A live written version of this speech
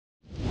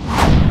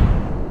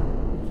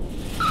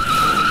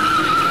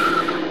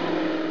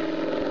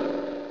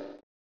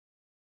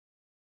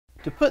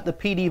To put the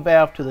PD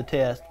valve to the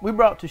test, we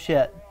brought to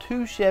Chet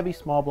 2 Chevy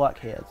small block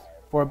heads.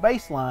 For a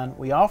baseline,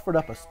 we offered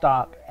up a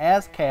stock,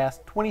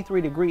 as-cast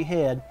 23-degree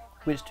head,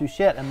 which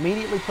Touchette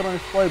immediately put on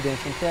his flow bench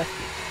and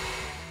tested.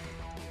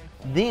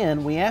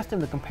 Then we asked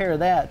him to compare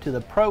that to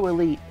the Pro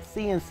Elite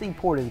CNC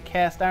ported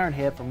cast iron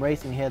head from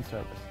Racing Head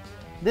Service.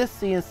 This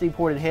CNC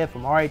ported head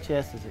from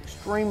RHS is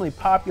extremely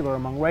popular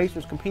among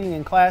racers competing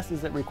in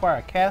classes that require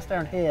a cast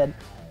iron head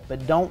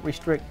but don't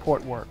restrict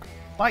port work.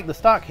 Like the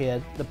stock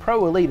head, the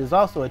Pro Elite is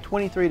also a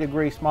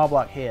 23-degree small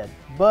block head,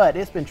 but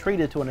it's been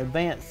treated to an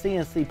advanced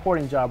CNC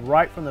porting job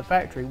right from the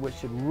factory, which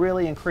should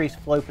really increase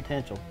flow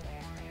potential.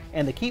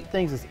 And to keep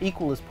things as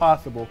equal as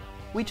possible,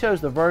 we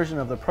chose the version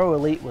of the Pro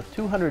Elite with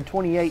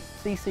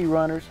 228cc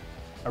runners,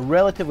 a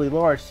relatively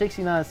large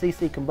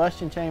 69cc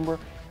combustion chamber,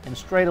 and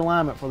straight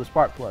alignment for the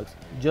spark plugs,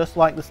 just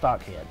like the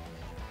stock head.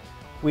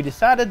 We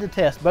decided to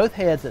test both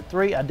heads at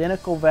 3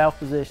 identical valve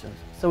positions,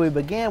 so we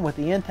began with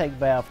the intake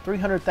valve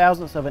 300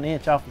 thousandths of an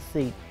inch off the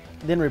seat,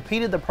 then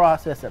repeated the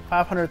process at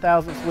 500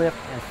 thousandths lift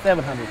and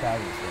 700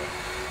 thousandths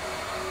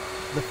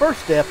lift. The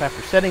first step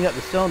after setting up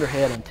the cylinder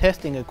head and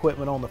testing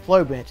equipment on the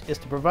flow bench is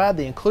to provide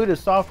the included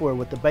software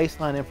with the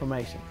baseline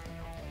information.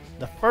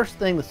 The first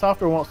thing the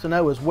software wants to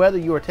know is whether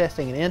you are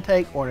testing an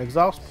intake or an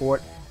exhaust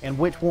port and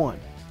which one.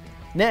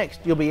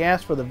 Next, you'll be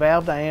asked for the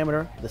valve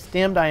diameter, the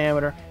stem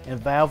diameter, and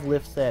valve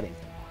lift setting.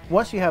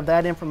 Once you have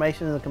that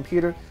information in the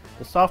computer,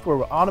 the software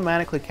will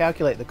automatically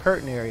calculate the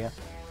curtain area,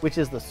 which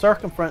is the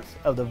circumference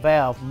of the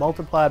valve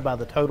multiplied by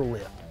the total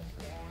lift.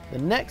 The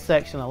next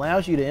section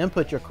allows you to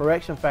input your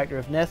correction factor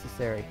if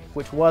necessary,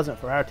 which wasn't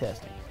for our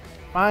testing.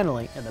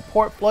 Finally, in the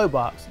port flow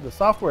box, the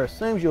software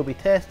assumes you'll be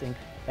testing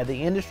at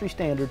the industry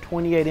standard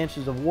 28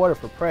 inches of water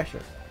for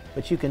pressure,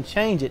 but you can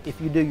change it if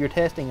you do your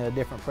testing at a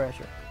different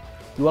pressure.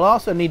 You will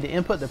also need to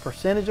input the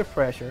percentage of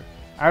pressure,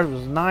 ours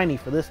was 90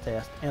 for this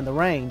test, and the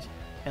range,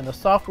 and the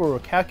software will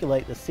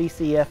calculate the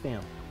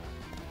CCFM.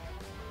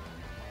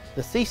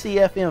 The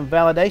CCFM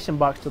validation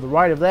box to the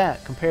right of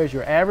that compares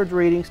your average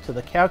readings to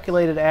the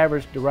calculated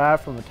average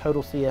derived from the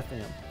total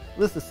CFM.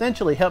 This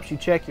essentially helps you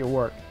check your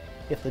work.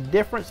 If the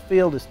difference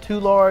field is too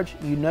large,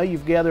 you know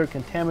you've gathered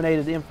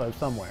contaminated info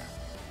somewhere.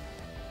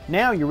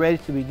 Now you're ready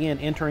to begin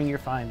entering your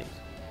findings.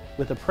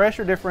 With the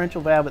pressure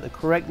differential valve at the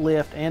correct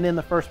lift and in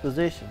the first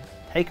position,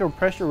 take a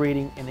pressure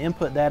reading and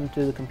input that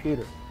into the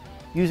computer.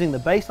 Using the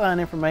baseline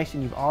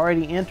information you've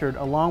already entered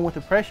along with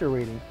the pressure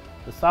reading,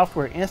 the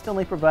software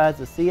instantly provides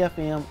the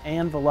CFM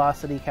and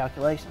velocity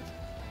calculations.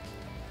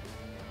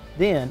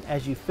 Then,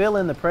 as you fill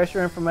in the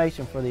pressure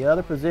information for the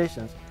other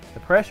positions, the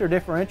pressure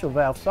differential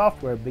valve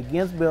software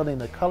begins building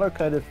the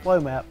color-coded flow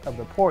map of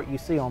the port you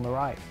see on the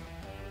right.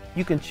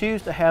 You can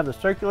choose to have the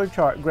circular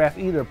chart graph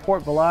either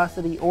port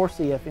velocity or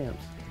CFMs.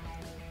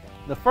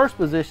 The first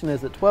position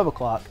is at 12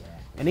 o'clock,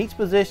 and each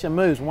position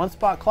moves one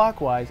spot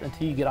clockwise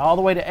until you get all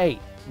the way to 8,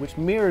 which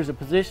mirrors the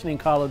positioning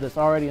collar that's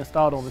already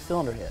installed on the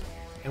cylinder head.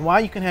 And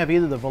while you can have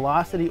either the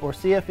velocity or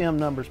CFM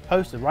numbers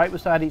posted right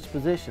beside each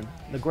position,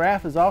 the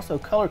graph is also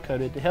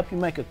color-coded to help you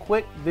make a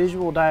quick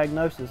visual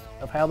diagnosis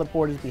of how the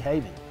port is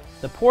behaving.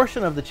 The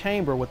portion of the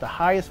chamber with the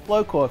highest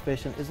flow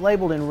coefficient is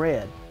labeled in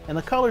red, and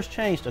the colors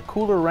change to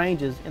cooler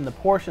ranges in the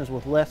portions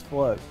with less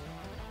flow.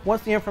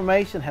 Once the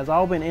information has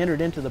all been entered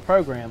into the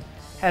program,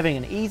 having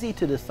an easy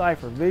to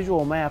decipher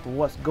visual map of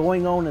what's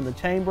going on in the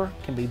chamber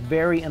can be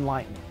very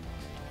enlightening.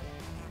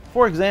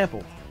 For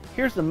example,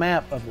 here's the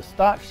map of the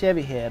stock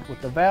Chevy head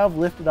with the valve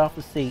lifted off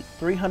the seat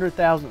 300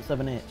 thousandths of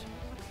an inch.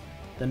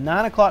 The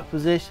 9 o'clock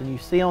position you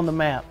see on the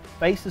map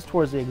faces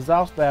towards the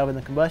exhaust valve in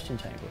the combustion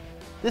chamber.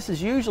 This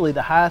is usually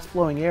the highest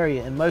flowing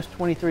area in most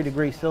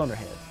 23-degree cylinder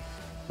heads.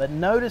 But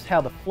notice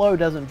how the flow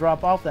doesn't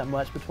drop off that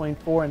much between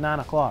 4 and 9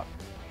 o'clock.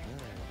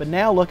 But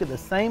now look at the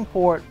same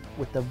port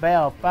with the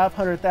valve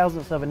 500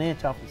 thousandths of an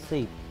inch off the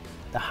seat.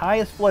 The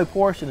highest flow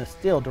portion is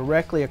still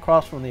directly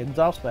across from the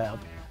exhaust valve,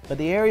 but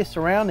the areas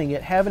surrounding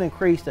it haven't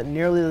increased at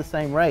nearly the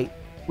same rate,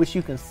 which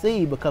you can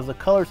see because the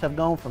colors have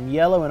gone from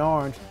yellow and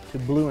orange to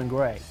blue and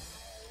gray.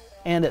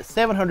 And at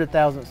 700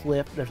 thousandths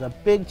lift, there's a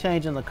big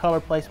change in the color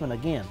placement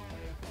again.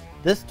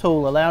 This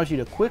tool allows you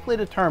to quickly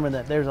determine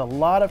that there's a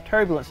lot of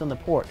turbulence in the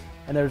port,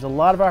 and there's a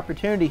lot of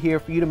opportunity here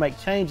for you to make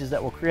changes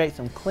that will create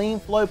some clean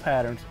flow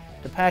patterns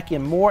to pack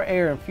in more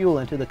air and fuel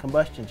into the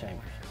combustion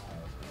chambers.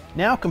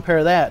 Now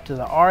compare that to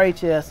the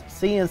RHS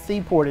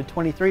CNC ported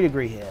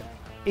 23-degree head.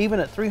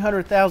 Even at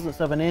 300 thousandths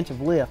of an inch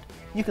of lift,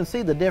 you can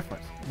see the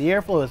difference. The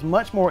airflow is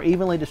much more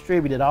evenly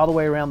distributed all the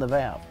way around the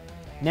valve.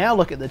 Now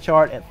look at the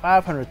chart at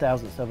 500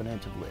 thousandths of an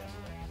inch of lift.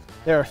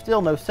 There are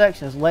still no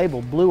sections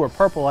labeled blue or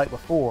purple like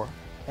before,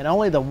 and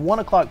only the 1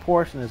 o'clock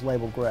portion is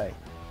labeled gray.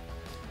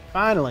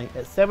 Finally,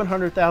 at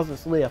 700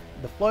 thousandths lift,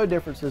 the flow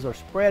differences are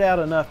spread out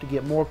enough to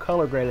get more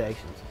color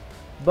gradations,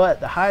 but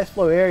the highest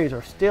flow areas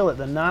are still at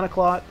the 9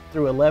 o'clock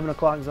through 11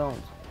 o'clock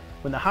zones.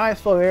 When the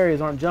highest flow areas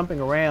aren't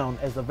jumping around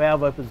as the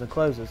valve opens and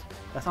closes,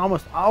 that's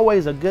almost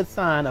always a good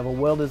sign of a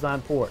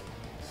well-designed port.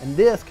 And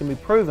this can be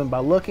proven by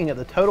looking at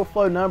the total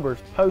flow numbers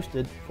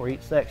posted for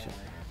each section.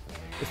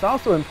 It's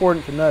also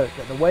important to note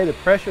that the way the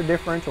pressure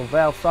differential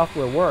valve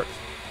software works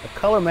the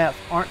color maps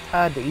aren't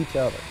tied to each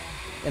other.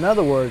 In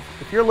other words,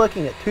 if you're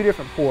looking at two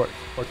different ports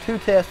or two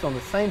tests on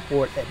the same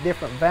port at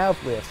different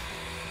valve lifts,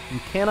 you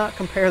cannot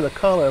compare the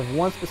color of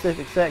one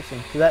specific section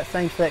to that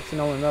same section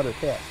on another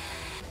test.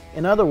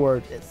 In other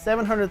words, at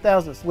 700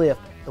 thousandths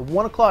lift, the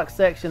 1 o'clock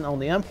section on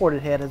the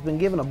unported head has been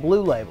given a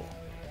blue label,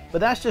 but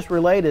that's just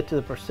related to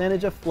the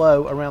percentage of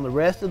flow around the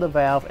rest of the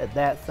valve at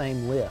that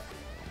same lift.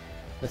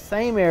 The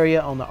same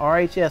area on the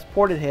RHS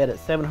ported head at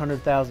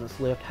 700 thousandths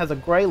lift has a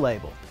gray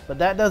label, but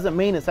that doesn't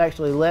mean it's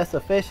actually less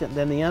efficient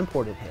than the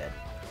unported head.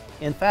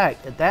 In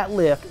fact, at that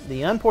lift,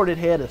 the unported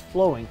head is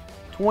flowing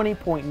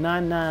 20.99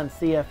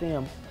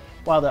 CFM,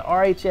 while the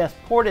RHS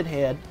ported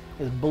head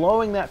is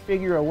blowing that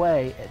figure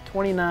away at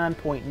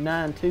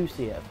 29.92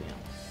 CFM.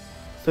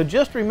 So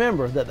just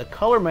remember that the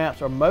color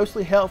maps are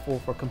mostly helpful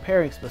for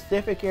comparing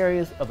specific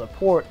areas of the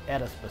port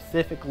at a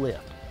specific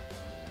lift.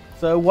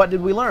 So what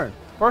did we learn?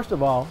 First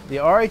of all, the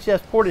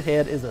RHS ported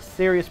head is a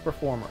serious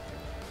performer.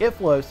 It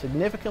flows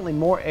significantly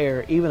more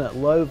air even at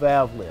low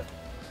valve lift.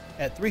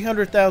 At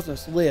 300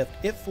 thousandths lift,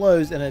 it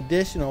flows an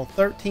additional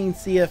 13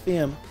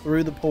 CFM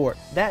through the port.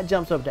 That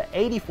jumps up to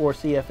 84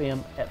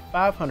 CFM at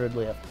 500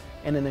 lift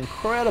and an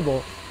incredible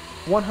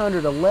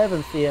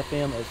 111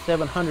 CFM at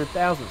 700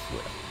 thousandths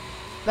lift.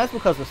 That's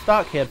because the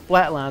stock head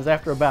flatlines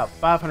after about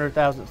 500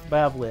 thousandths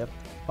valve lift,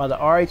 while the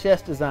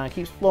RHS design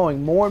keeps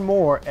flowing more and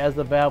more as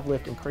the valve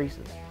lift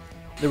increases.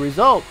 The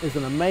result is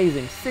an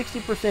amazing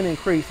 60%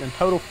 increase in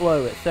total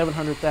flow at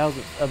 700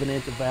 thousandths of an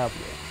inch of valve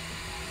lift.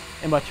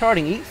 And by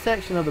charting each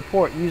section of the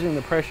port using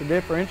the pressure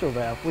differential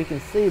valve, we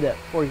can see that,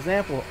 for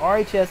example,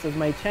 RHS has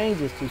made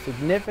changes to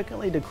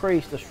significantly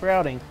decrease the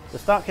shrouding the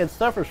stock head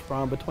suffers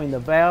from between the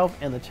valve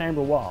and the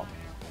chamber wall.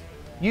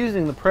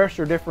 Using the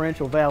pressure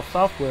differential valve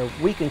software,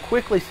 we can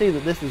quickly see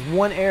that this is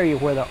one area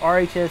where the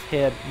RHS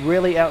head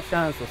really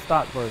outshines the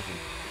stock version,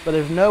 but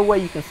there's no way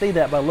you can see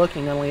that by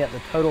looking only at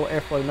the total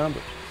airflow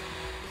numbers.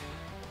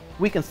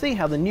 We can see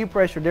how the new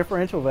pressure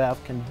differential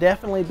valve can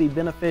definitely be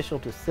beneficial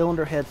to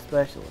cylinder head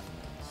specialists.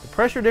 The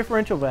pressure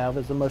differential valve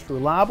is the most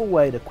reliable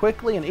way to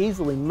quickly and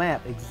easily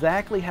map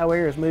exactly how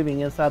air is moving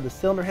inside the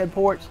cylinder head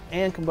ports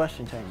and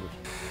combustion chambers.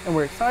 And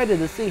we're excited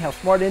to see how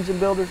smart engine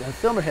builders and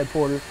cylinder head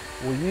porters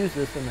will use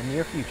this in the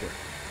near future.